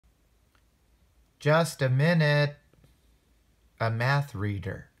Just a minute. A Math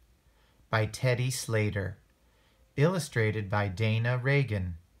Reader by Teddy Slater. Illustrated by Dana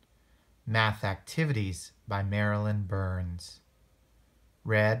Regan. Math Activities by Marilyn Burns.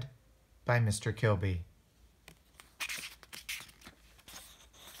 Read by Mr. Kilby.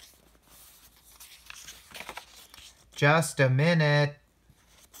 Just a minute.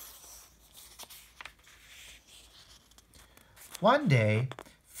 One day,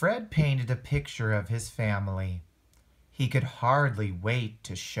 Fred painted a picture of his family. He could hardly wait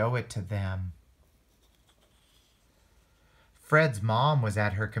to show it to them. Fred's mom was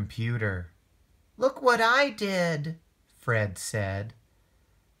at her computer. "Look what I did," Fred said.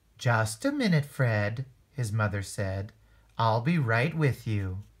 "Just a minute, Fred," his mother said. "I'll be right with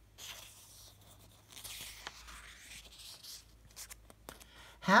you."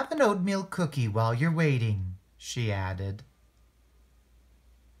 "Have an oatmeal cookie while you're waiting," she added.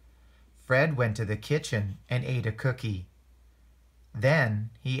 Fred went to the kitchen and ate a cookie. Then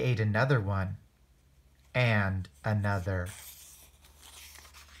he ate another one, and another.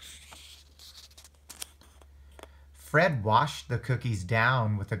 Fred washed the cookies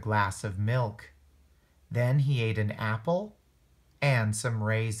down with a glass of milk. Then he ate an apple and some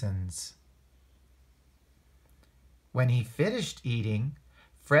raisins. When he finished eating,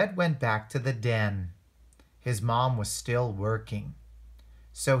 Fred went back to the den. His mom was still working,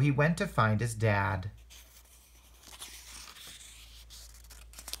 so he went to find his dad.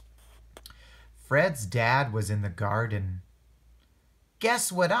 Fred's dad was in the garden.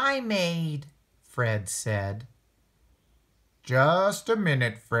 "Guess what I made?" Fred said. "Just a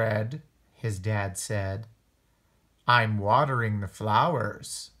minute, Fred," his dad said. "I'm watering the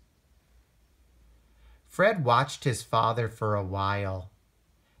flowers." Fred watched his father for a while.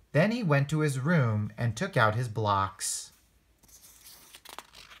 Then he went to his room and took out his blocks.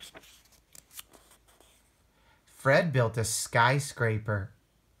 Fred built a skyscraper.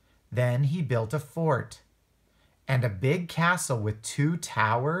 Then he built a fort and a big castle with 2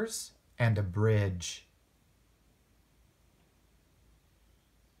 towers and a bridge.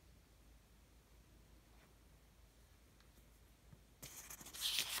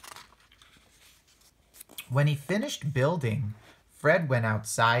 When he finished building, Fred went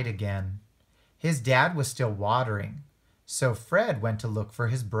outside again. His dad was still watering, so Fred went to look for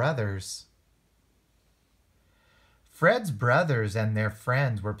his brothers. Fred's brothers and their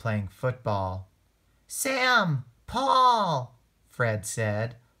friends were playing football. "Sam, Paul," Fred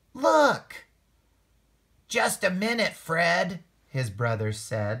said. "Look." "Just a minute, Fred," his brothers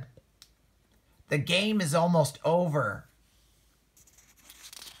said. "The game is almost over."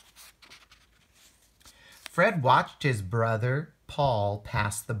 Fred watched his brother, Paul,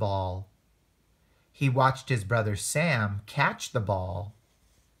 pass the ball. He watched his brother Sam catch the ball.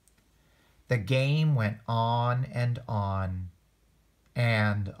 The game went on and on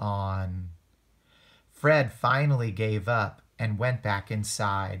and on. Fred finally gave up and went back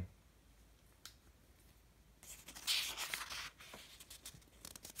inside.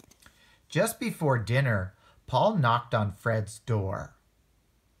 Just before dinner, Paul knocked on Fred's door.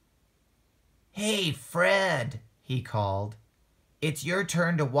 "Hey, Fred," he called. "It's your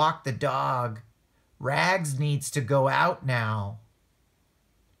turn to walk the dog. Rags needs to go out now."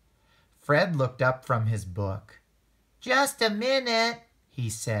 Fred looked up from his book. "Just a minute," he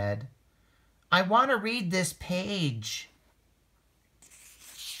said. "I want to read this page."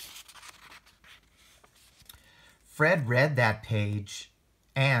 Fred read that page,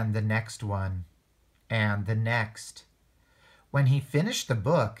 and the next one, and the next. When he finished the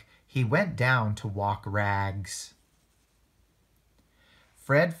book, he went down to walk Rags.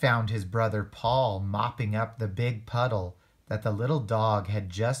 Fred found his brother Paul mopping up the big puddle that the little dog had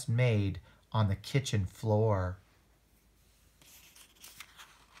just made on the kitchen floor.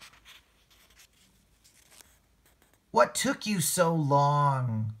 "What took you so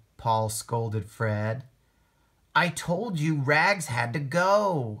long?" Paul scolded Fred. "I told you Rags had to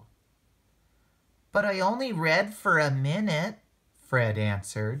go." "But I only read for a minute," Fred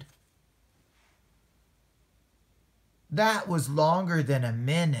answered. "That was longer than a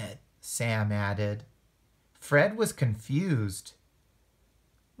minute," Sam added. Fred was confused.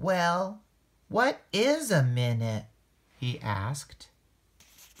 "Well, what is a minute?" he asked.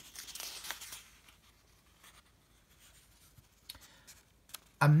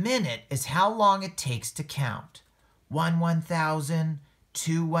 "A minute is how long it takes to count. 1 1,000,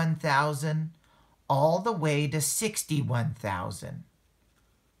 2 1,000, all the way to 61,000.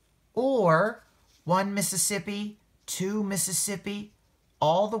 Or 1 Mississippi, 2 Mississippi,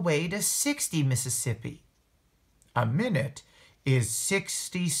 all the way to 60 Mississippi. A minute is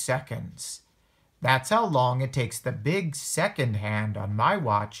 60 seconds. That's how long it takes the big second hand on my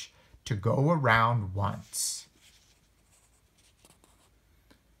watch to go around once.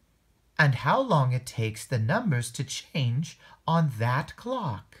 And how long it takes the numbers to change on that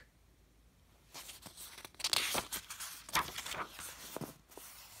clock.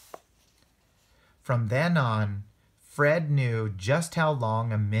 From then on, Fred knew just how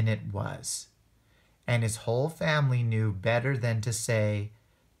long a minute was, and his whole family knew better than to say,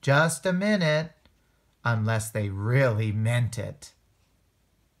 "Just a minute," unless they really meant it.